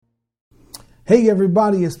Hey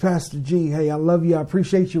everybody, it's Pastor G. Hey, I love you. I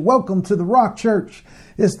appreciate you. Welcome to the Rock Church.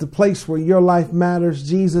 It's the place where your life matters,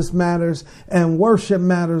 Jesus matters, and worship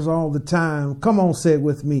matters all the time. Come on, say it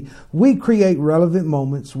with me. We create relevant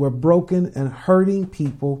moments where broken and hurting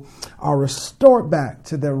people are restored back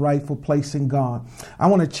to their rightful place in God. I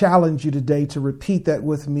want to challenge you today to repeat that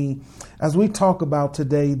with me as we talk about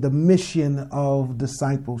today the mission of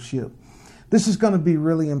discipleship. This is going to be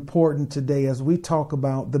really important today as we talk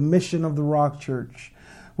about the mission of the Rock Church.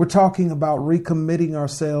 We're talking about recommitting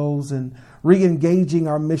ourselves and re-engaging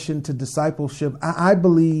our mission to discipleship. I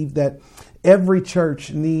believe that every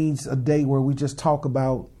church needs a day where we just talk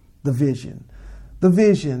about the vision. The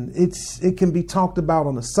vision, it can be talked about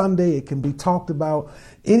on a Sunday. It can be talked about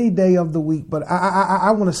any day of the week. But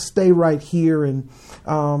I want to stay right here. And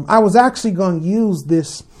I was actually going to use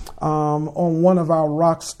this on one of our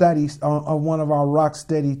rock studies, on one of our Rock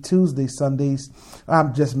Steady Tuesday Sundays.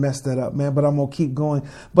 I've just messed that up, man, but I'm going to keep going.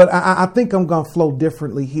 But I think I'm going to flow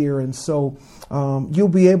differently here. And so you'll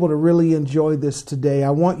be able to really enjoy this today.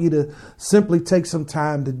 I want you to simply take some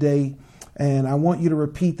time today, and I want you to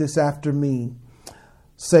repeat this after me.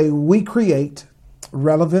 Say, we create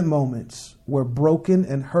relevant moments where broken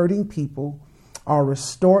and hurting people are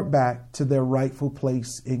restored back to their rightful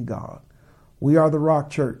place in God. We are the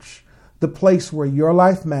Rock Church, the place where your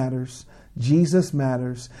life matters, Jesus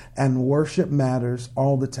matters, and worship matters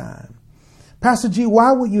all the time. Pastor G,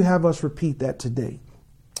 why would you have us repeat that today?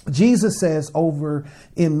 Jesus says over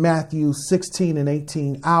in Matthew 16 and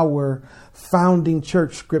 18, our founding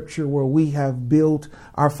church scripture where we have built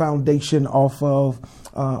our foundation off of,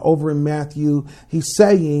 over in Matthew, he's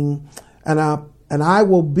saying, and I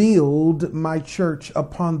will build my church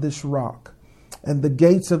upon this rock, and the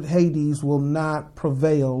gates of Hades will not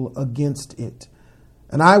prevail against it.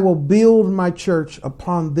 And I will build my church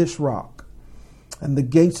upon this rock, and the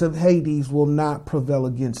gates of Hades will not prevail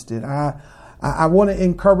against it. I want to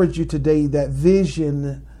encourage you today that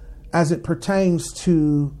vision as it pertains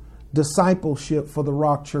to discipleship for the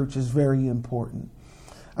Rock Church is very important.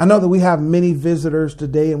 I know that we have many visitors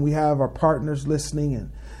today, and we have our partners listening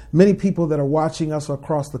and many people that are watching us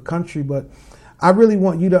across the country, but I really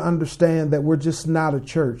want you to understand that we're just not a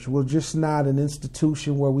church. We're just not an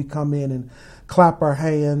institution where we come in and clap our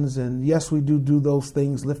hands. And yes, we do those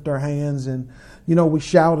things, lift our hands, and, we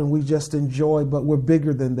shout and we just enjoy, but we're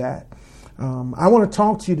bigger than that. I want to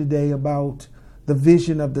talk to you today about the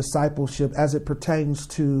vision of discipleship as it pertains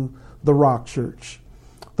to the Rock Church.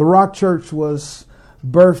 The Rock Church was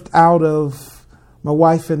birthed out of my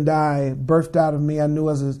wife and I, birthed out of me. I knew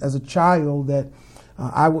as a child that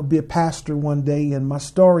I would be a pastor one day, and my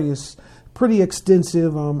story is pretty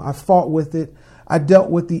extensive. I fought with it. I dealt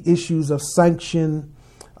with the issues of sanction,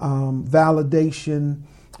 validation,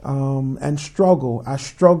 and struggle. I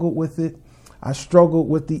struggled with it. I struggled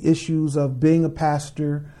with the issues of being a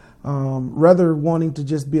pastor, rather wanting to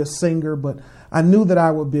just be a singer, but I knew that I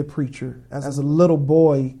would be a preacher. As a little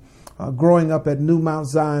boy, growing up at New Mount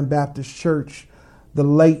Zion Baptist Church, the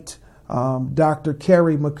late Dr.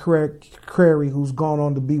 Kerry McCrary, who's gone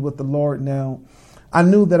on to be with the Lord now, I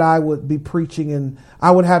knew that I would be preaching, and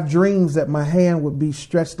I would have dreams that my hand would be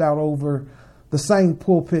stretched out over the same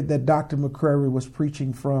pulpit that Dr. McCrary was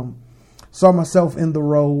preaching from. Saw myself in the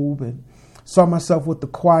robe and saw myself with the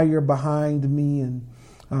choir behind me, and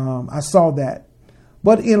I saw that.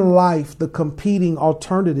 But in life, the competing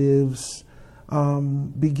alternatives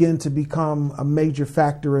began to become a major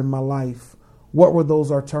factor in my life. What were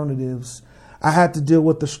those alternatives? I had to deal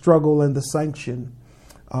with the struggle and the sanction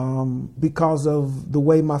because of the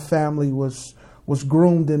way my family was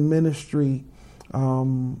groomed in ministry.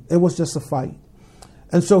 It was just a fight.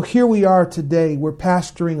 And so here we are today. We're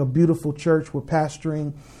pastoring a beautiful church. We're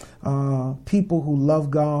pastoring people who love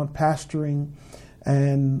God, pastoring.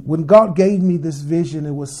 And when God gave me this vision,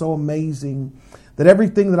 it was so amazing that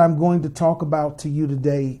everything that I'm going to talk about to you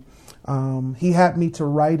today, he had me to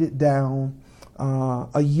write it down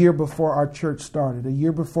a year before our church started, a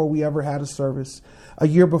year before we ever had a service, a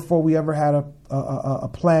year before we ever had a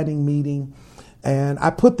planning meeting. And I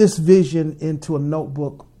put this vision into a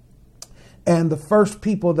notebook. And the first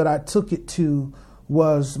people that I took it to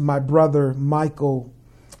was my brother, Michael,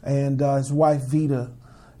 and his wife, Vita.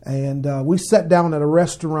 And we sat down at a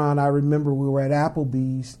restaurant. I remember we were at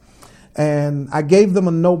Applebee's. And I gave them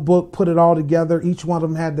a notebook, put it all together. Each one of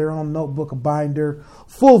them had their own notebook, a binder,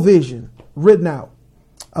 full vision, written out.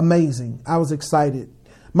 Amazing. I was excited.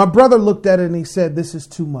 My brother looked at it and he said, "This is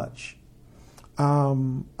too much.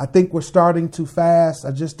 I think we're starting too fast.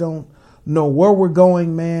 I just don't know where we're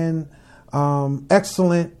going, man.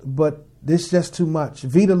 Excellent, but this is just too much."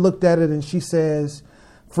 Vita looked at it and she says,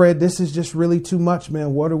 Fred, this is just really too much,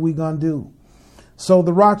 man. What are we going to do? So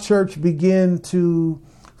the Rock Church began to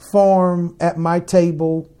form at my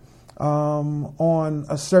table on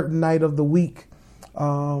a certain night of the week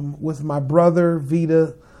with my brother,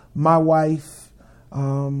 Vita, my wife,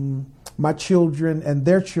 my children and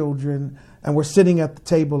their children. And we're sitting at the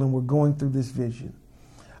table and we're going through this vision.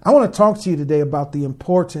 I want to talk to you today about the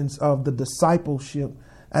importance of the discipleship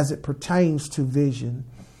as it pertains to vision.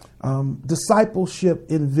 Discipleship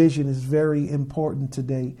in vision is very important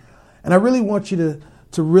today. And I really want you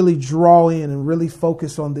to really draw in and really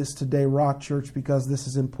focus on this today, Rock Church, because this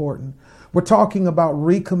is important. We're talking about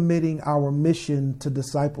recommitting our mission to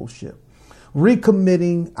discipleship,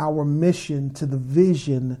 recommitting our mission to the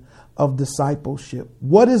vision of discipleship.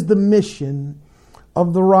 What is the mission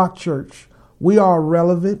of the Rock Church? We are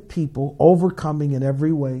relevant people overcoming in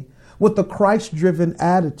every way with a Christ-driven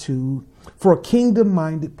attitude for a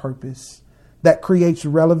kingdom-minded purpose that creates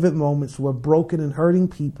relevant moments where broken and hurting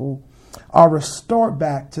people are restored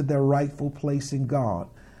back to their rightful place in God.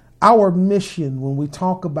 Our mission, when we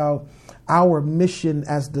talk about our mission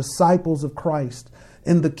as disciples of Christ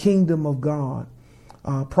in the kingdom of God,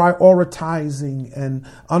 prioritizing and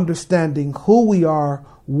understanding who we are,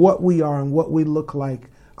 and what we look like.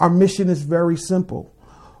 Our mission is very simple.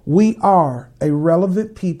 We are a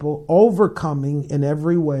relevant people overcoming in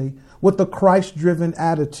every way with a Christ-driven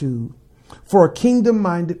attitude for a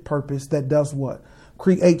kingdom-minded purpose that does what?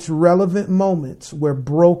 Creates relevant moments where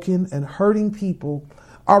broken and hurting people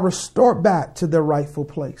are restored back to their rightful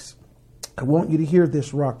place. I want you to hear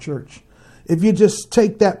this, Rock Church. If you just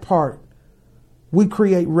take that part, we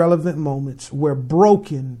create relevant moments where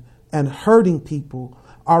broken and hurting people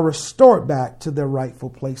are restored back to their rightful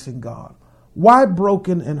place in God. Why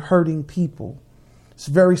broken and hurting people? It's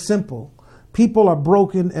very simple. People are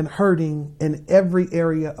broken and hurting in every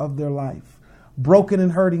area of their life. Broken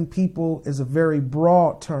and hurting people is a very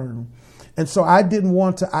broad term. And so I didn't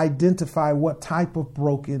want to identify what type of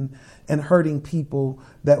broken and hurting people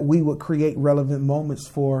that we would create relevant moments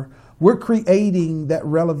for. We're creating that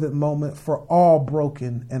relevant moment for all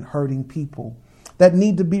broken and hurting people that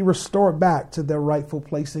need to be restored back to their rightful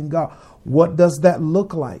place in God. What does that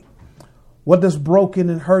look like? What does broken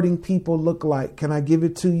and hurting people look like? Can I give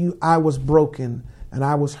it to you? I was broken and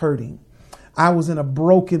I was hurting. I was in a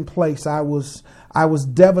broken place. I was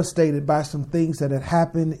devastated by some things that had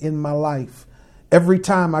happened in my life. Every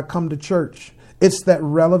time I come to church, it's that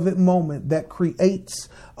relevant moment that creates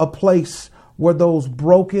a place where those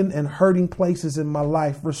broken and hurting places in my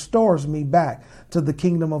life restores me back to the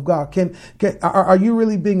kingdom of God. Are you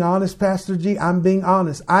really being honest, Pastor G? I'm being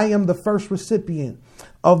honest. I am the first recipient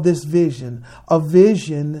of this vision, a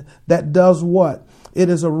vision that does what? It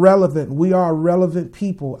is irrelevant. We are relevant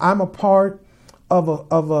people. I'm a part of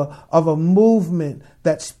a movement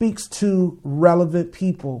that speaks to relevant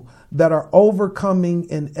people that are overcoming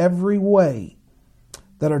in every way,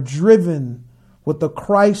 that are driven with a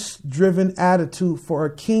Christ-driven attitude for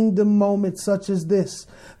a kingdom moment such as this,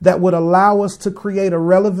 that would allow us to create a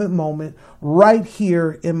relevant moment right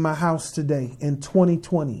here in my house today in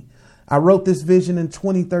 2020. I wrote this vision in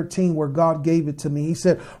 2013 where God gave it to me. He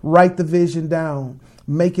said, write the vision down,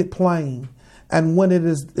 make it plain. And when it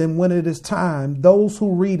is time, those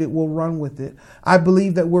who read it will run with it. I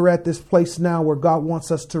believe that we're at this place now where God wants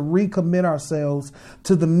us to recommit ourselves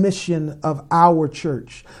to the mission of our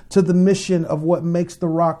church, to the mission of what makes the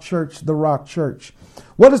Rock Church the Rock Church.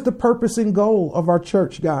 What is the purpose and goal of our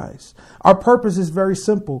church, guys? Our purpose is very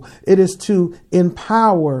simple. It is to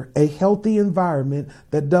empower a healthy environment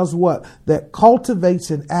that does what? That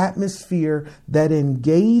cultivates an atmosphere that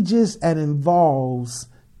engages and involves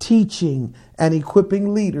teaching and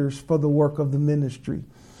equipping leaders for the work of the ministry.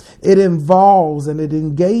 It involves and it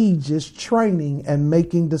engages training and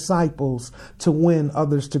making disciples to win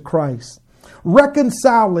others to Christ.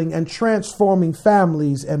 Reconciling and transforming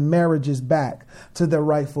families and marriages back to their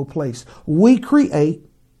rightful place. We create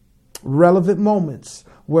relevant moments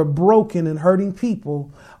where broken and hurting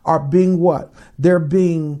people are being what? They're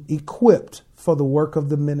being equipped for the work of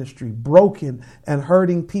the ministry. Broken and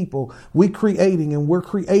hurting people. We're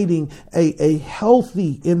creating a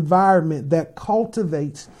healthy environment that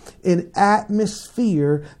cultivates an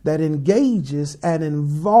atmosphere that engages and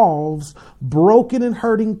involves broken and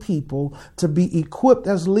hurting people to be equipped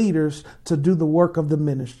as leaders to do the work of the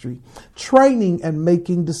ministry. Training and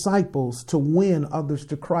making disciples to win others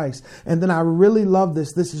to Christ. And then I really love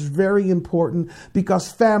this. This is very important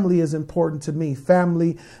because family is important to me.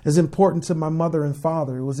 Family is important to my mother and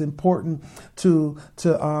father. It was important to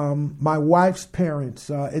my wife's parents.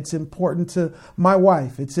 It's important to my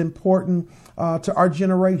wife. It's important to our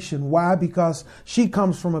generation. Why? Because she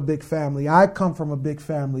comes from a big family. I come from a big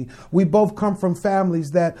family. We both come from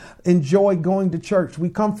families that enjoy going to church. We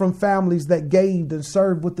come from families that gave and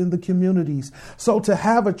served within the communities. So to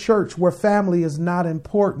have a church where family is not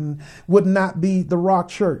important would not be the Rock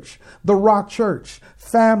Church. The Rock Church,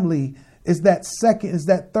 family is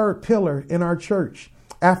that third pillar in our church.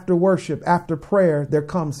 After worship, after prayer, there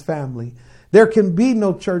comes family. There can be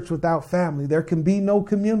no church without family. There can be no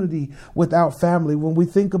community without family. When we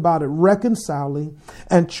think about it, reconciling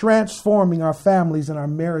and transforming our families and our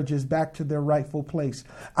marriages back to their rightful place.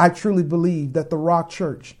 I truly believe that the Rock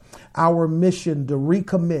Church, our mission to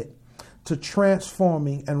recommit to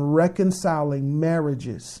transforming and reconciling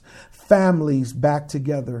marriages, families back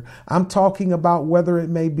together. I'm talking about whether it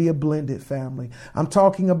may be a blended family. I'm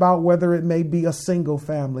talking about whether it may be a single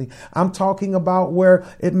family. I'm talking about where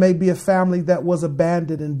it may be a family that was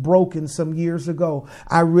abandoned and broken some years ago.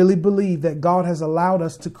 I really believe that God has allowed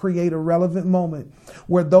us to create a relevant moment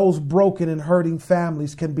where those broken and hurting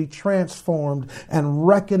families can be transformed and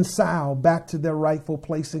reconciled back to their rightful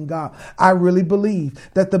place in God. I really believe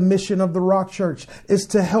that the mission of the Rock Church is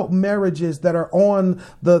to help marriages that are on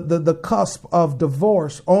the cusp of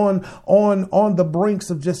divorce, on the brinks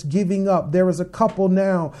of just giving up. There is a couple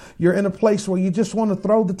now, you're in a place where you just want to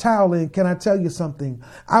throw the towel in. Can I tell you something?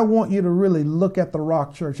 I want you to really look at the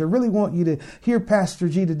Rock Church. I really want you to hear Pastor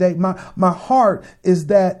G today. My heart is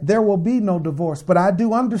that there will be no divorce, but I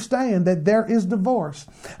do understand that there is divorce.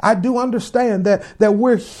 I do understand that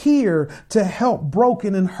we're here to help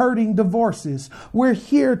broken and hurting divorces. We're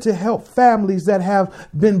here to help families that have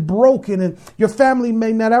been broken, and your family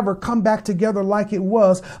may not ever come back together like it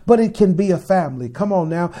was, but it can be a family. Come on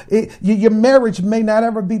now. Your marriage may not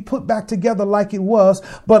ever be put back together like it was,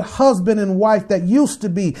 but husband and wife that used to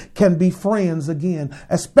be can be friends again,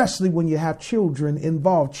 especially when you have children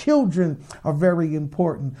involved. Children are very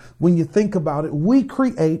important. When you think about it, we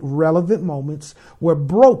create relevant moments where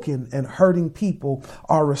broken and hurting people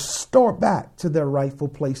are restored back to their rightful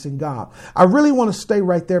place in God. I really want to stay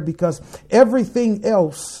right there because everything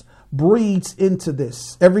else breeds into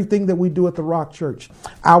this. Everything that we do at the Rock Church,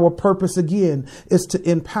 our purpose again is to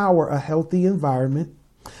empower a healthy environment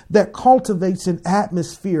that cultivates an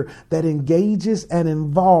atmosphere that engages and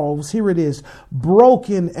involves, here it is,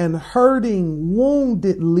 broken and hurting,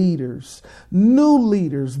 wounded leaders, new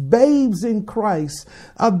leaders, babes in Christ,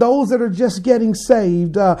 those that are just getting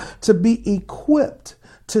saved, to be equipped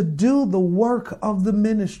to do the work of the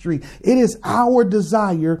ministry. It is our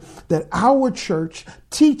desire that our church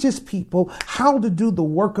teaches people how to do the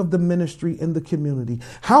work of the ministry in the community,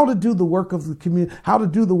 how to do the work of the community, how to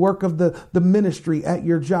do the work of the ministry at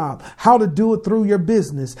your job, how to do it through your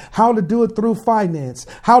business, how to do it through finance,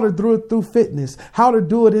 how to do it through fitness, how to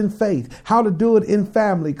do it in faith, how to do it in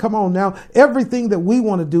family. Come on now. Everything that we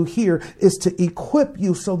want to do here is to equip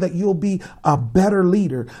you so that you'll be a better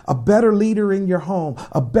leader in your home,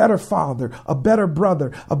 a better father, a better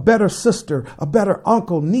brother, a better sister, a better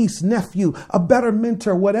uncle, niece, nephew, a better mentor.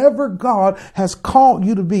 Whatever God has called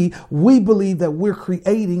you to be, we believe that we're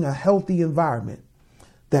creating a healthy environment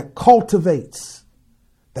that cultivates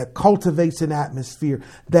an atmosphere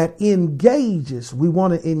that engages. We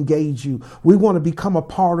want to engage you. We want to become a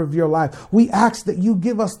part of your life. We ask that you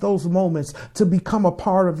give us those moments to become a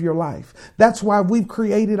part of your life. That's why we've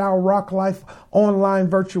created our Rock Life online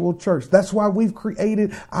virtual church. That's why we've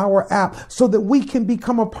created our app so that we can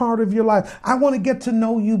become a part of your life. I want to get to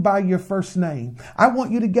know you by your first name. I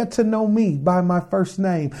want you to get to know me by my first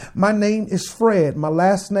name. My name is Fred. My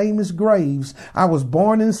last name is Graves. I was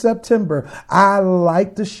born in September. I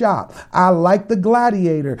like to shop. I like the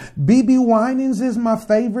Gladiator. BB Winans is my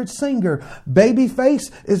favorite singer. Babyface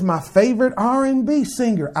is my favorite R&B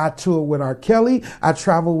singer. I tour with R. Kelly. I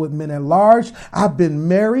travel with Men at Large. I've been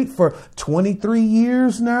married for 23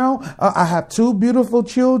 years now. I have 2 beautiful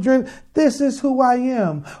children. This is who I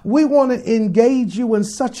am. We want to engage you in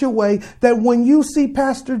such a way that when you see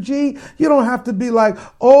Pastor G, you don't have to be like,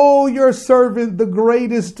 oh, you're serving the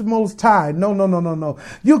greatest, most high. No.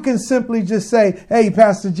 You can simply just say, hey,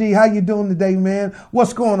 Pastor G, how you doing today, man?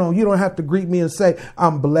 What's going on? You don't have to greet me and say,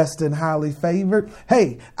 I'm blessed and highly favored.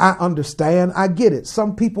 Hey, I understand. I get it.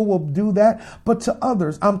 Some people will do that. But to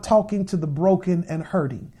others, I'm talking to the broken and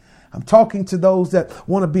hurting. I'm talking to those that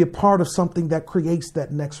want to be a part of something that creates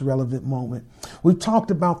that next relevant moment. We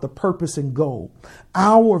talked about the purpose and goal,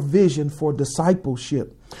 our vision for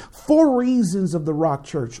discipleship, 4 reasons of the Rock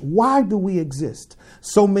Church. Why do we exist?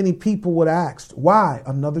 So many people would ask, why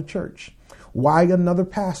another church? Why another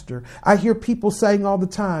pastor? I hear people saying all the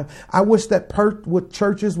time, I wish that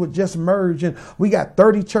churches would just merge and we got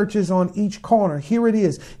 30 churches on each corner. Here it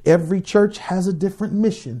is. Every church has a different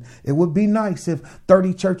mission. It would be nice if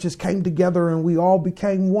 30 churches came together and we all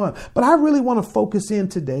became one. But I really want to focus in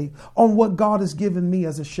today on what God has given me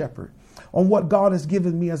as a shepherd, on what God has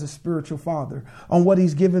given me as a spiritual father, on what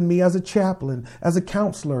he's given me as a chaplain, as a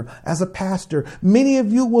counselor, as a pastor. Many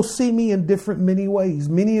of you will see me in many ways.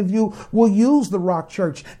 Many of you will use the Rock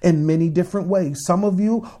Church in many different ways. Some of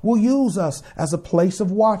you will use us as a place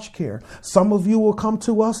of watch care. Some of you will come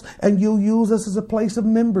to us and you'll use us as a place of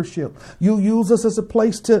membership. You'll use us as a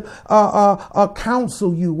place to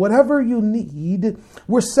counsel you. Whatever you need,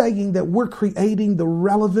 we're saying that we're creating the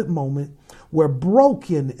relevant moment where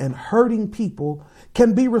broken and hurting people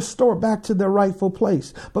can be restored back to their rightful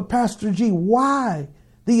place. But Pastor G, why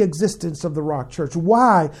the existence of the Rock Church?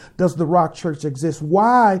 Why does the Rock Church exist?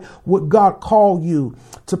 Why would God call you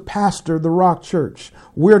to pastor the Rock Church?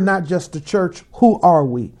 We're not just a church. Who are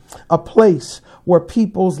we? A place where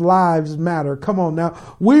people's lives matter. Come on now.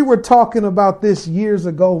 We were talking about this years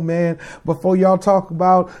ago, man, before y'all talk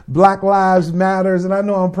about Black Lives Matters. And I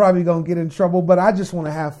know I'm probably going to get in trouble, but I just want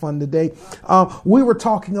to have fun today. We were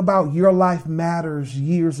talking about Your Life Matters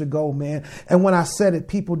years ago, man. And when I said it,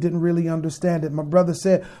 people didn't really understand it. My brother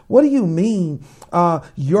said, what do you mean?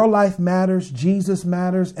 Your life matters, Jesus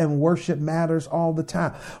matters, and worship matters all the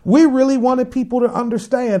time. We really wanted people to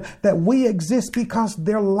understand that we exist because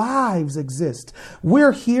their lives exist.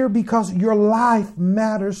 We're here because your life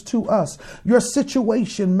matters to us. Your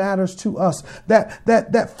situation matters to us.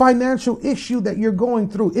 That financial issue that you're going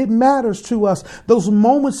through, it matters to us. Those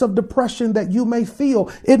moments of depression that you may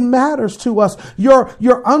feel, it matters to us.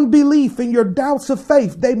 Your unbelief and your doubts of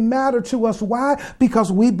faith, they matter to us. Why?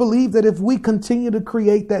 Because we believe that if we continue to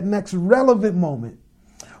create that next relevant moment,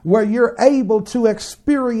 where you're able to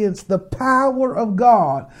experience the power of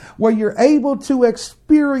God, where you're able to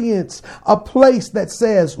experience a place that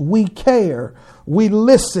says we care, we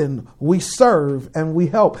listen, we serve, and we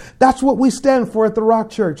help. That's what we stand for at the Rock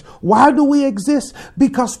Church. Why do we exist?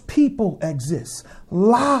 Because people exist.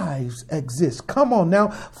 Lives exist. Come on now.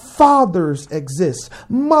 Fathers exist.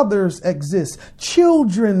 Mothers exist.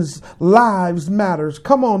 Children's lives matters.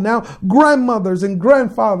 Come on now. Grandmothers and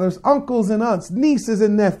grandfathers, uncles and aunts, nieces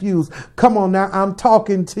and nephews. Come on now. I'm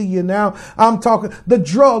talking to you now. I'm talking. The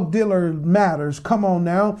drug dealer matters. Come on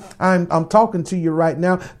now. I'm talking to you right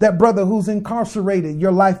now. That brother who's incarcerated,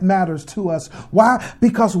 your life matters to us. Why?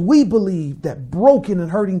 Because we believe that broken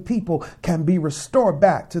and hurting people can be restored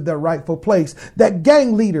back to their rightful place. That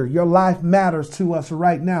gang leader, your life matters to us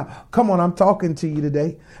right now. Come on, I'm talking to you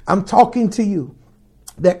today. I'm talking to you.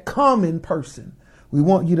 That common person. We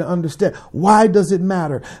want you to understand. Why does it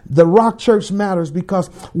matter? The Rock Church matters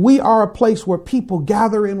because we are a place where people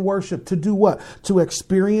gather in worship to do what? To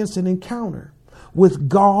experience an encounter with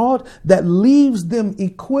God that leaves them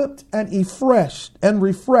equipped and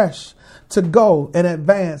refreshed to go and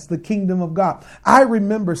advance the kingdom of God. I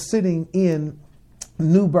remember sitting in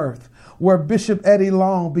New Birth, where Bishop Eddie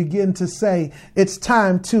Long began to say, it's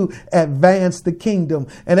time to advance the kingdom.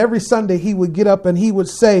 And every Sunday he would get up and he would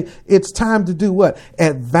say, it's time to do what?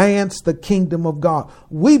 Advance the kingdom of God.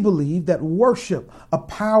 We believe that worship, a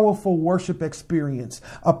powerful worship experience,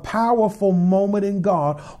 a powerful moment in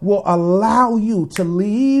God will allow you to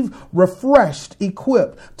leave refreshed,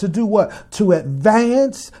 equipped to do what? To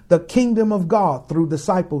advance the kingdom of God through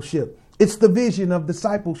discipleship. It's the vision of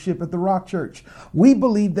discipleship at the Rock Church. We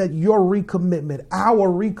believe that your recommitment, our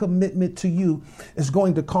recommitment to you, is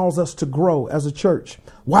going to cause us to grow as a church.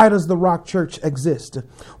 Why does the Rock Church exist?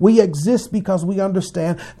 We exist because we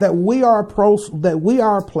understand that we are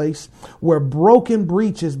a place where broken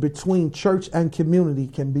breaches between church and community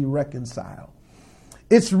can be reconciled.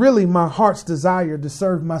 It's really my heart's desire to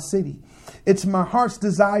serve my city. It's my heart's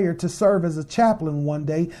desire to serve as a chaplain one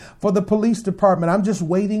day for the police department. I'm just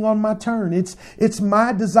waiting on my turn. It's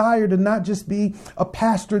my desire to not just be a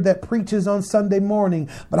pastor that preaches on Sunday morning,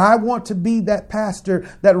 but I want to be that pastor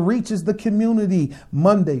that reaches the community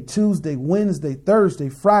Monday, Tuesday, Wednesday, Thursday,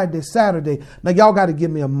 Friday, Saturday. Now, y'all got to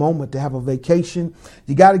give me a moment to have a vacation.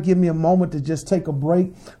 You got to give me a moment to just take a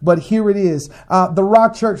break. But here it is. The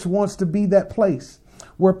Rock Church wants to be that place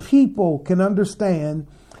where people can understand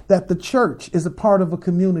that the church is a part of a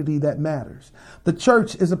community that matters. The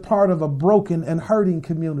church is a part of a broken and hurting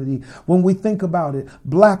community. When we think about it,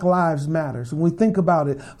 Black lives matters. When we think about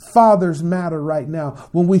it, fathers matter right now.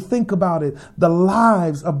 When we think about it, the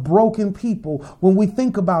lives of broken people. When we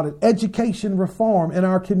think about it, education reform in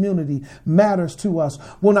our community matters to us.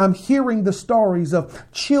 When I'm hearing the stories of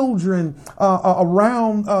children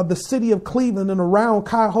around the city of Cleveland and around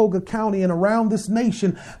Cuyahoga County and around this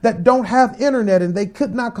nation that don't have internet and they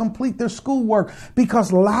could not complete their schoolwork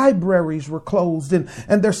because libraries were closed and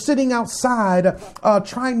they're sitting outside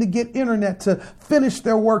trying to get internet to finish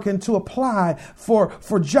their work and to apply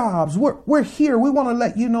for jobs. We're here. We want to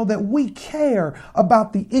let you know that we care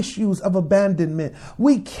about the issues of abandonment.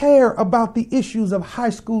 We care about the issues of high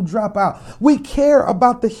school dropout. We care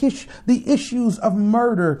about the issues of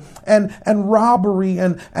murder and robbery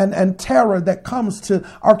and terror that comes to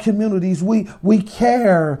our communities. We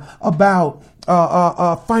care about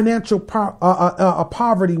financial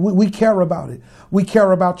poverty. We care about it. We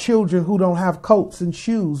care about children who don't have coats and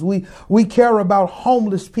shoes. We care about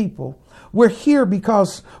homeless people. We're here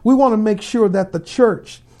because we want to make sure that the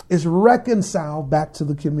church is reconciled back to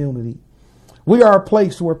the community. We are a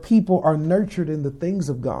place where people are nurtured in the things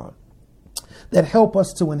of God that help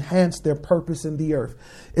us to enhance their purpose in the earth.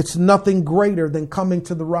 It's nothing greater than coming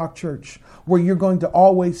to the Rock Church, where you're going to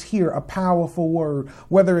always hear a powerful word,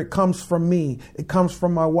 whether it comes from me, it comes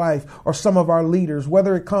from my wife or some of our leaders,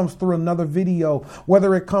 whether it comes through another video,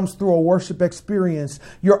 whether it comes through a worship experience.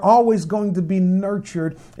 You're always going to be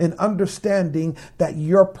nurtured in understanding that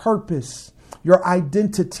your purpose, your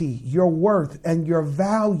identity, your worth, and your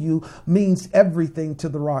value means everything to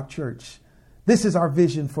the Rock Church. This is our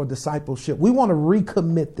vision for discipleship. We want to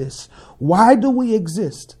recommit this. Why do we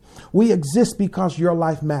exist? We exist because your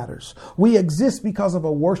life matters. We exist because of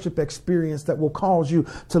a worship experience that will cause you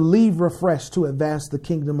to leave refreshed to advance the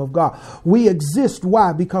kingdom of God. We exist.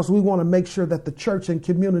 Why? Because we want to make sure that the church and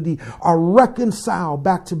community are reconciled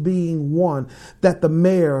back to being one, that the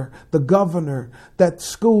mayor, the governor, that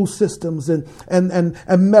school systems and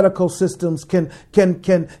medical systems can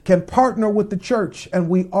partner with the church, and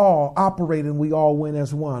we all operate and we all win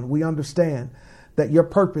as one. We understand that your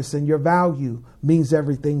purpose and your value means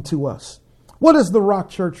everything to us. What does the Rock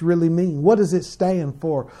Church really mean? What does it stand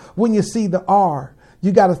for? When you see the R,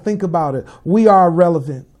 you got to think about it. We are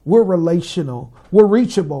relevant. We're relational. We're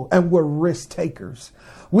reachable, and we're risk takers.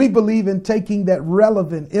 We believe in taking that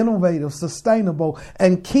relevant, innovative, sustainable,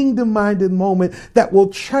 and kingdom-minded moment that will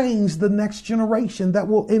change the next generation, that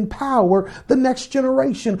will empower the next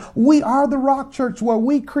generation. We are the Rock Church, where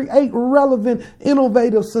we create relevant,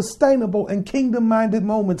 innovative, sustainable, and kingdom-minded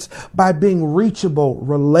moments by being reachable,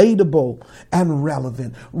 relatable, and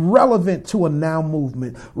relevant. Relevant to a now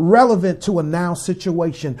movement, relevant to a now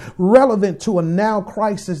situation, relevant to a now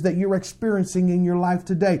crisis that you're experiencing in your life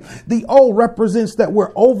today. The O represents that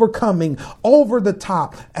we're overcoming, over the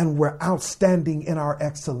top, and we're outstanding in our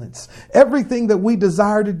excellence. Everything that we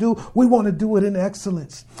desire to do, we want to do it in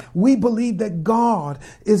excellence. We believe that God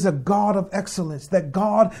is a God of excellence, that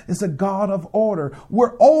God is a God of order.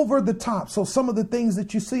 We're over the top. So some of the things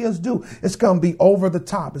that you see us do, it's going to be over the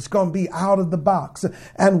top. It's going to be out of the box.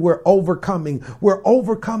 And we're overcoming. We're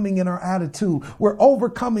overcoming in our attitude. We're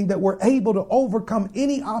overcoming, that we're able to overcome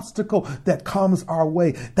any obstacle that comes our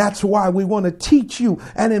way. That's why we want to teach you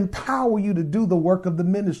and empower you to do the work of the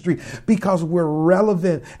ministry, because we're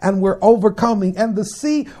relevant and we're overcoming. And the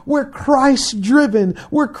C, we're Christ driven,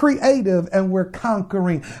 we're creative, and we're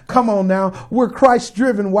conquering. Come on now. We're Christ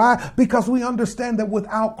driven. Why? Because we understand that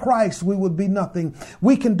without Christ, we would be nothing.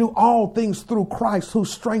 We can do all things through Christ who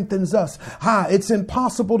strengthens us. It's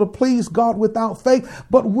impossible to please God without faith,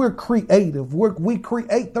 but we're creative. We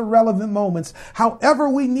create the relevant moments. However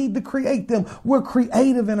we need to create them, we're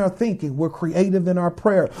creative in our thinking. We're creative in our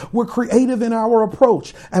prayer. We're creative in our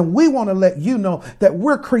approach. And we want to let you know that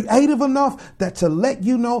we're creative enough that to let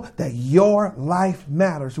you know that your life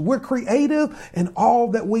matters. We're creative in all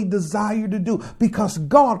that we desire to do, because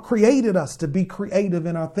God created us to be creative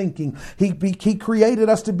in our thinking. He created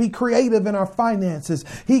us to be creative in our finances.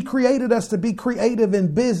 He created us to be creative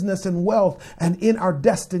in business and wealth and in our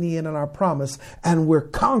destiny and in our promise. And we're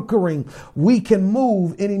conquering. We can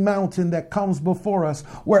move any mountain that comes before us.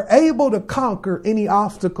 We're able to conquer any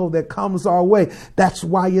obstacle that comes our way. That's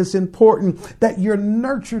why it's important that you're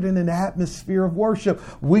nurtured in an atmosphere of worship.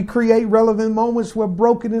 We create relevant moments where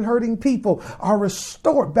broken and hurting people are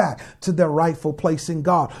restored back to their rightful place in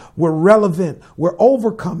God. We're relevant. We're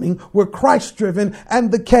overcoming. We're Christ driven.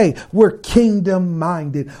 And the K, we're kingdom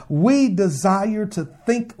minded. We desire to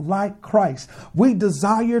think like Christ. We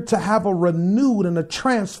desire to have a renewed and a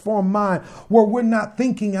transformed mind, where we're not not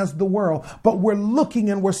thinking as the world, but we're looking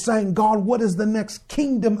and we're saying, God, what is the next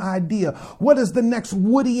kingdom idea? What is the next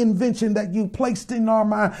woody invention that you placed in our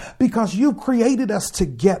mind? Because you created us to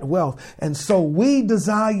get wealth. And so we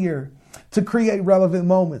desire to create relevant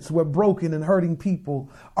moments where broken and hurting people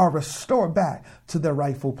are restored back to their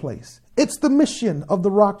rightful place. It's the mission of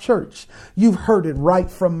the Rock Church. You've heard it right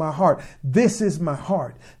from my heart. This is my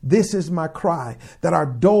heart. This is my cry, that our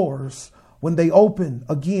doors, when they open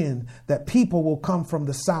again, that people will come from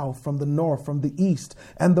the south, from the north, from the east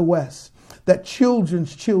and the west. That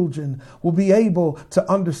children's children will be able to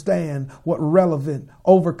understand what relevant,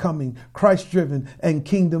 overcoming, Christ-driven, and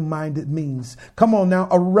kingdom-minded means. Come on now,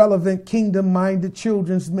 a relevant, kingdom-minded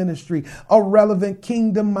children's ministry, a relevant,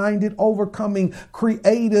 kingdom-minded, overcoming,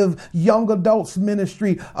 creative young adults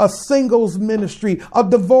ministry, a singles ministry, a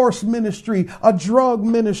divorce ministry, a drug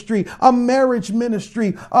ministry, a marriage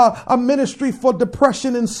ministry, a ministry for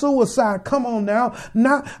depression and suicide. Come on now.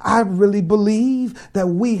 Now, I really believe that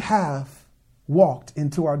we have walked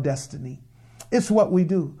into our destiny. It's what we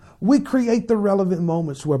do. We create the relevant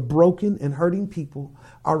moments where broken and hurting people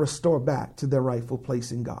are restored back to their rightful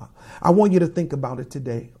place in God. I want you to think about it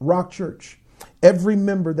today. Rock Church, every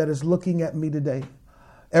member that is looking at me today,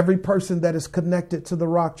 every person that is connected to the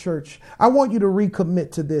Rock Church, I want you to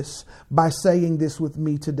recommit to this by saying this with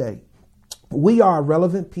me today. We are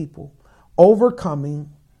relevant people,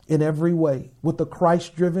 overcoming in every way with a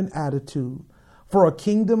Christ-driven attitude, for a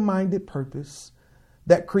kingdom-minded purpose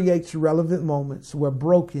that creates relevant moments where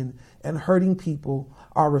broken and hurting people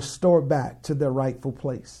are restored back to their rightful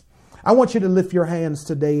place. I want you to lift your hands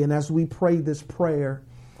today, and as we pray this prayer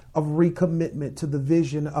of recommitment to the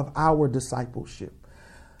vision of our discipleship,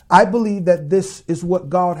 I believe that this is what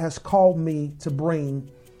God has called me to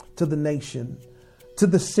bring to the nation, to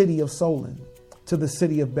the city of Solon, to the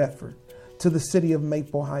city of Bedford, to the city of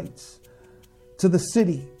Maple Heights, to the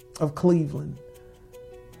city of Cleveland,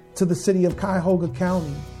 to the city of Cuyahoga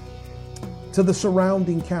County, to the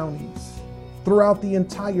surrounding counties, throughout the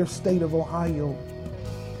entire state of Ohio.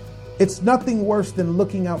 It's nothing worse than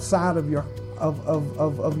looking outside of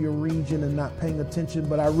your region and not paying attention,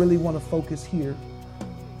 but I really want to focus here.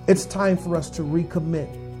 It's time for us to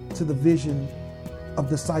recommit to the vision of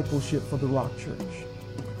discipleship for the Rock Church.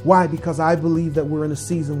 Why? Because I believe that we're in a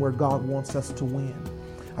season where God wants us to win.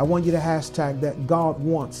 I want you to hashtag that, God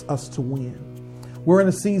wants us to win. We're in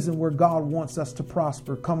a season where God wants us to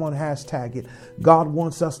prosper. Come on, hashtag it. God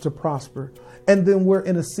wants us to prosper. And then we're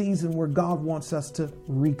in a season where God wants us to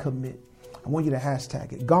recommit. I want you to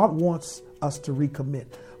hashtag it. God wants us to recommit.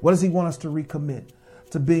 What does he want us to recommit?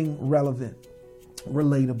 To being relevant,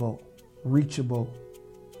 relatable, reachable,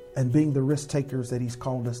 and being the risk takers that he's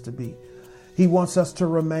called us to be. He wants us to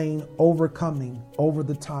remain overcoming, over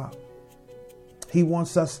the top. He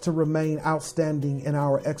wants us to remain outstanding in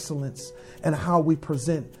our excellence and how we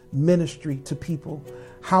present ministry to people,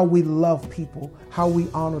 how we love people, how we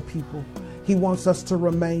honor people. He wants us to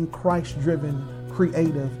remain Christ-driven,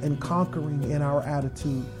 creative, and conquering in our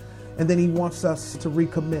attitude. And then he wants us to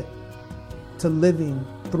recommit to living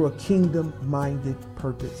through a kingdom-minded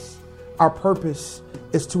purpose. Our purpose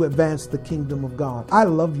is to advance the kingdom of God. I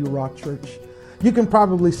love you, Rock Church. You can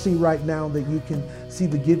probably see right now that you can see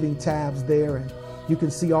the giving tabs there, and you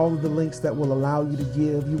can see all of the links that will allow you to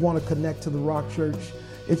give. You want to connect to the Rock Church?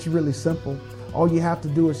 It's really simple. All you have to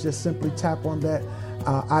do is just simply tap on that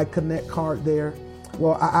iConnect card there.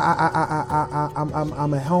 Well,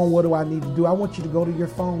 I'm at home. What do I need to do? I want you to go to your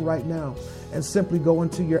phone right now and simply go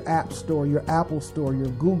into your app store, your Apple store, your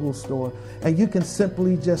Google store, and you can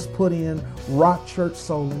simply just put in Rock Church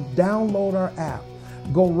Solon, download our app.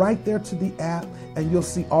 Go right there to the app and you'll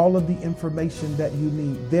see all of the information that you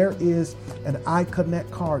need. There is an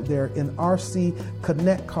iConnect card there, an RC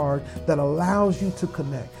Connect card that allows you to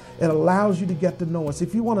connect. It allows you to get to know us.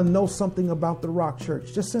 If you want to know something about the Rock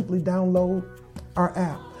Church, just simply download our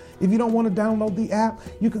app. If you don't want to download the app,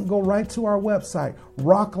 you can go right to our website,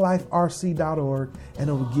 rockliferc.org, and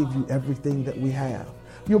it will give you everything that we have.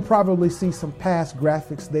 You'll probably see some past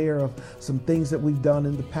graphics there of some things that we've done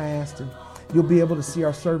in the past, and you'll be able to see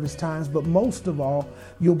our service times, but most of all,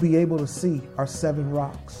 you'll be able to see our 7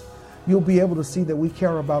 rocks. You'll be able to see that we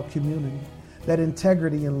care about community, that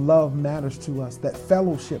integrity and love matters to us, that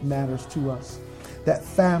fellowship matters to us, that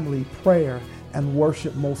family, prayer, and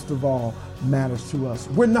worship most of all matters to us.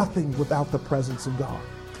 We're nothing without the presence of God.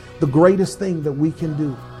 The greatest thing that we can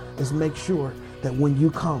do is make sure that when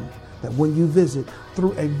you come, that when you visit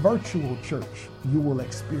through a virtual church, you will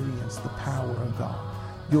experience the power of God.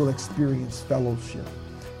 You'll experience fellowship.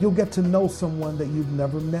 You'll get to know someone that you've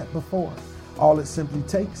never met before. All it simply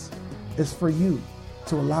takes is for you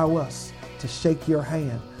to allow us to shake your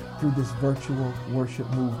hand through this virtual worship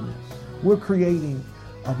movement. We're creating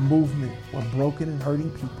a movement where broken and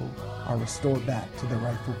hurting people are restored back to their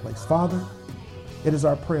rightful place. Father, it is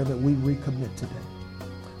our prayer that we recommit today.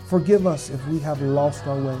 Forgive us if we have lost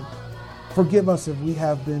our way. Forgive us if we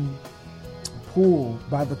have been pulled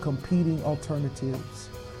by the competing alternatives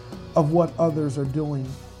of what others are doing.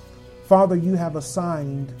 Father, you have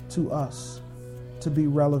assigned to us to be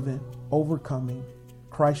relevant, overcoming,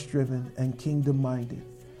 Christ-driven, and kingdom-minded.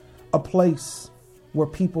 A place where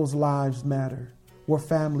people's lives matter, where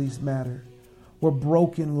families matter, where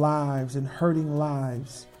broken lives and hurting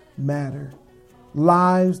lives matter.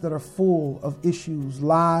 Lives that are full of issues,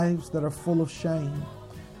 lives that are full of shame,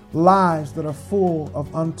 lives that are full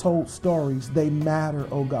of untold stories. They matter,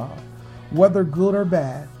 oh God. Whether good or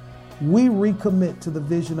bad, we recommit to the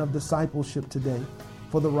vision of discipleship today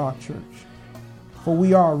for the Rock Church. For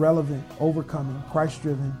we are a relevant, overcoming,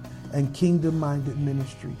 Christ-driven, and kingdom-minded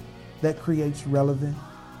ministry that creates relevant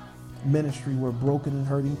ministry where broken and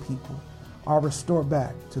hurting people are restored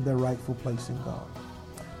back to their rightful place in God.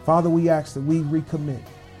 Father, we ask that we recommit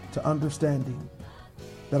to understanding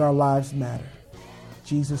that our lives matter,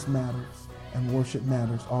 Jesus matters, and worship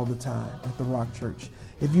matters all the time at the Rock Church.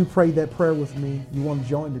 If you prayed that prayer with me, you want to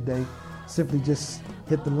join today, simply just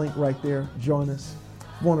hit the link right there, join us.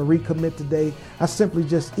 Want to recommit today,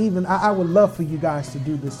 I would love for you guys to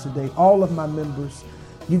do this today. All of my members,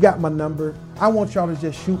 you got my number. I want y'all to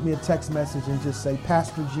just shoot me a text message and just say,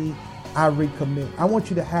 Pastor G, I recommit. I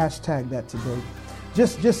want you to hashtag that today.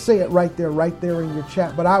 Just say it right there in your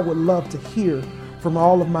chat. But I would love to hear from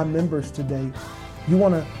all of my members today. You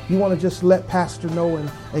want to just let Pastor know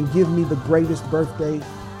and give me the greatest birthday,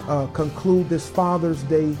 conclude this Father's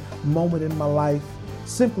Day moment in my life.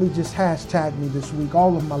 Simply just hashtag me this week.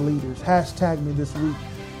 All of my leaders, hashtag me this week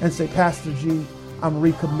and say, Pastor G, I'm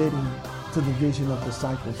recommitting to the vision of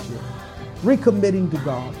discipleship. Recommitting to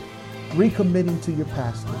God, recommitting to your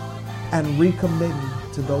pastor, and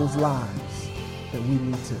recommitting to those lives that we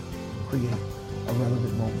need to create a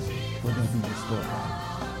relevant moment where they'll be restored back.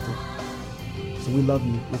 So we love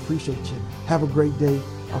you. We appreciate you. Have a great day.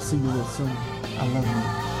 I'll see you real soon. I love you.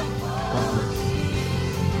 God bless.